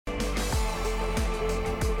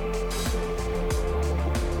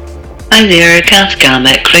Hi there, Kath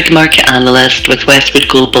Gammack, Rig Market Analyst with Westwood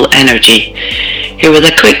Global Energy, here with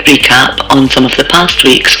a quick recap on some of the past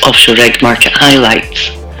week's offshore rig market highlights.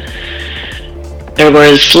 There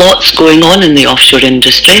was lots going on in the offshore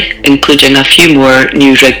industry, including a few more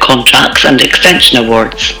new rig contracts and extension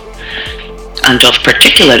awards. And of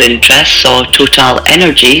particular interest saw Total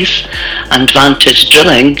Energies and Vantage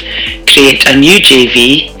Drilling create a new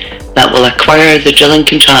JV that will acquire the drilling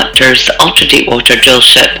contractor's ultra-deepwater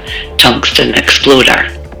drillship Tungsten Explorer.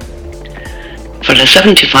 For a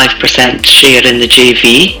 75% share in the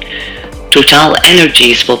JV, Total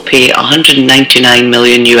Energies will pay $199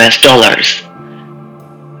 million,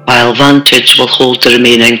 while Vantage will hold the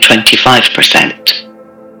remaining 25%.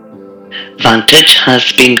 Vantage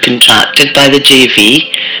has been contracted by the JV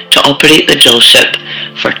to operate the drillship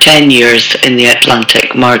for 10 years in the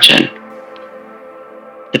Atlantic margin.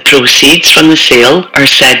 The proceeds from the sale are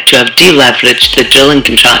said to have deleveraged the drilling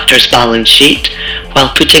contractor's balance sheet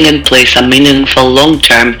while putting in place a meaningful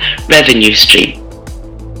long-term revenue stream.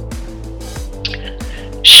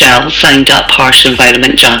 Shell signed up harsh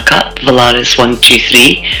environment jackup Valaris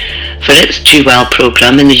 123 for its 2-well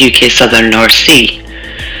programme in the UK Southern North Sea.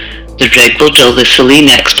 The rig will drill the Selene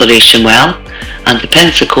exploration well and the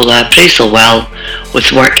Pensacola appraisal well,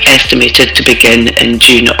 with work estimated to begin in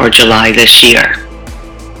June or July this year.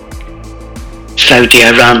 Saudi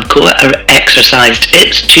Aramco exercised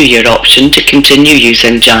its 2-year option to continue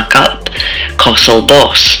using jackup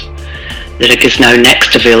COSLBoss. The rig is now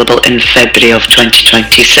next available in February of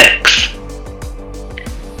 2026.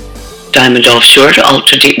 Diamond Offshore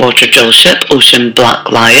ultra-deepwater drillship Ocean Black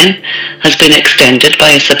Lion has been extended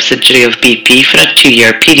by a subsidiary of BP for a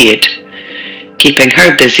 2-year period, keeping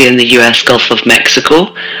her busy in the US Gulf of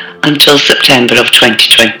Mexico until September of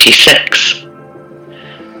 2026.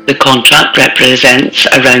 The contract represents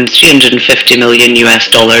around $350 million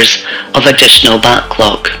of additional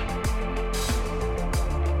backlog.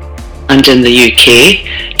 And in the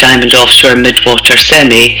UK, Diamond Offshore Midwater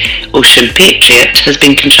Semi Ocean Patriot has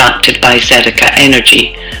been contracted by Serica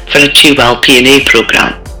Energy for a 2-well P&A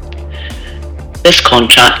programme. This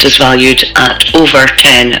contract is valued at over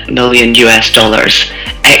 $10 million,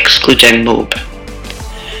 excluding MOB.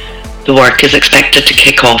 The work is expected to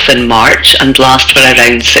kick off in March and last for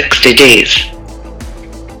around 60 days.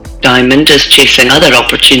 Diamond is chasing other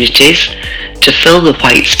opportunities to fill the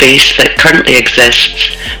white space that currently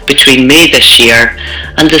exists between May this year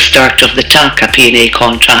and the start of the TACA P&A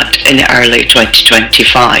contract in early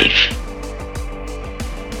 2025.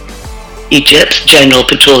 Egypt's General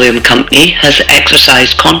Petroleum Company has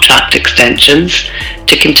exercised contract extensions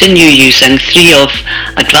to continue using 3 of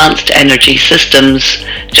Advanced Energy Systems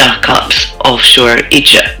jackups offshore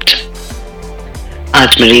Egypt.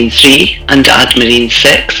 Admarine 3 and Admarine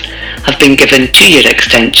 6 have been given 2-year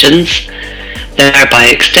extensions, thereby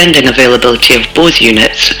extending availability of both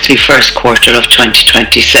units through first quarter of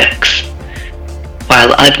 2026,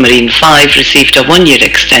 while Admarine 5 received a 1-year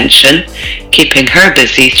extension, keeping her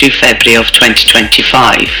busy through February of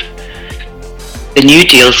 2025. The new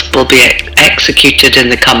deals will be executed in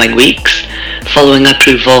the coming weeks, following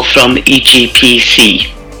approval from EGPC.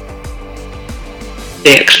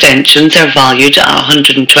 The extensions are valued at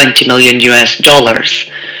 $120 million,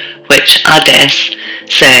 which ADES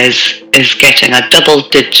says is getting a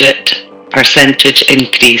double-digit percentage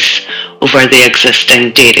increase over the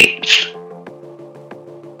existing day rates.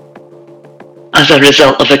 As a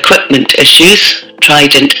result of equipment issues,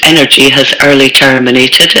 Trident Energy has early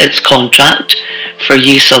terminated its contract for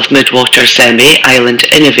use of midwater semi Island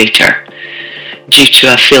Innovator due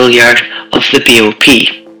to a failure of the BOP.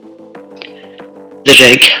 The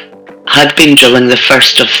rig had been drilling the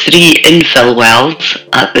first of 3 infill wells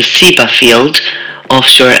at the Seba field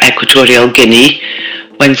offshore Equatorial Guinea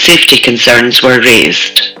when safety concerns were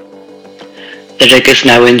raised. The rig is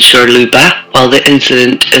now in Luba while the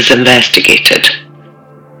incident is investigated.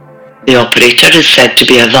 The operator is said to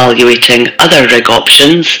be evaluating other rig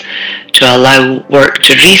options to allow work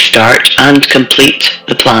to restart and complete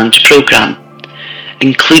the planned programme,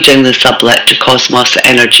 including the sublet to COSLBoss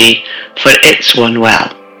Energy for its 1 well.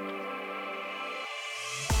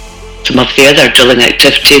 Some of the other drilling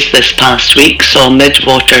activities this past week saw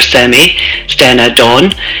midwater semi Stena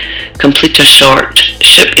Don complete a short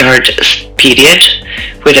shipyard period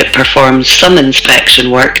where it performs some inspection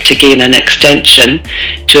work to gain an extension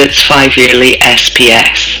to its 5-yearly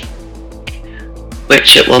SPS,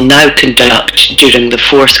 which it will now conduct during the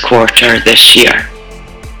 4th quarter this year.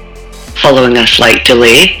 Following a slight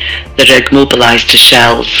delay, the rig mobilised to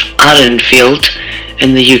Shell's Arran field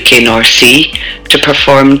in the UK North Sea to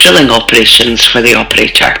perform drilling operations for the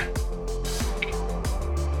operator.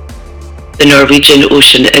 The Norwegian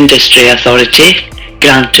Ocean Industry Authority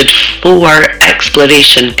granted 4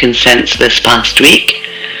 exploration consents this past week,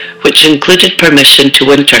 which included permission to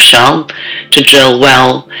Wintershall to drill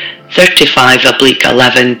well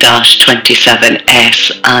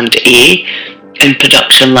 35/11-27S and A in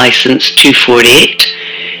production license 248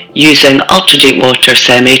 using ultra-deepwater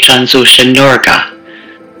semi-Transocean Norge.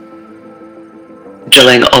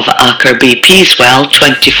 Drilling of Aker BP's well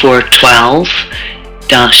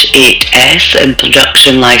 2412-8S in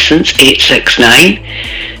production license 869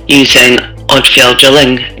 using Odfjell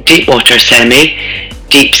Drilling Deepwater Semi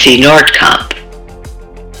Deep Sea Nordkapp.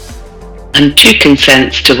 And 2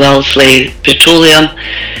 consents to Wellesley Petroleum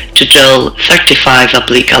to drill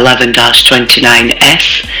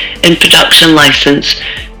 35/11-29S in production license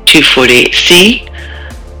 248C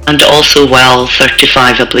and also well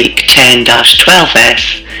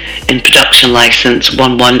 35/10-12S in production license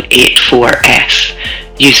 1184S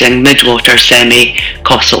using Midwater Semi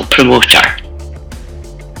COSLProspector.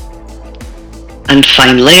 And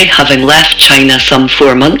finally, having left China some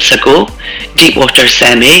 4 months ago, Deepwater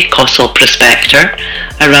Semi COSLProspector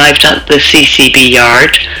arrived at the CCB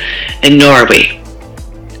yard in Norway.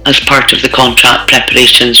 As part of the contract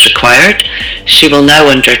preparations required, she will now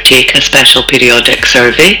undertake a special periodic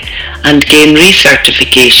survey and gain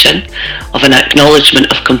recertification of an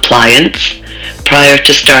acknowledgement of compliance prior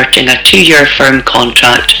to starting a 2-year firm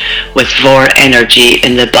contract with Vår Energy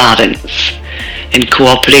in the Barents, in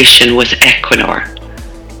cooperation with Equinor.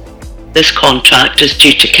 This contract is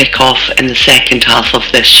due to kick off in the second half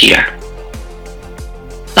of this year.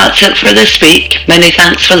 That's it for this week. Many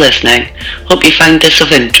thanks for listening. Hope you found this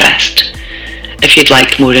of interest. If you'd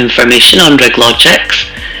like more information on rig logics,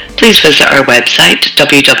 please visit our website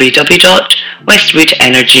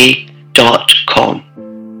www.westwoodenergy.com.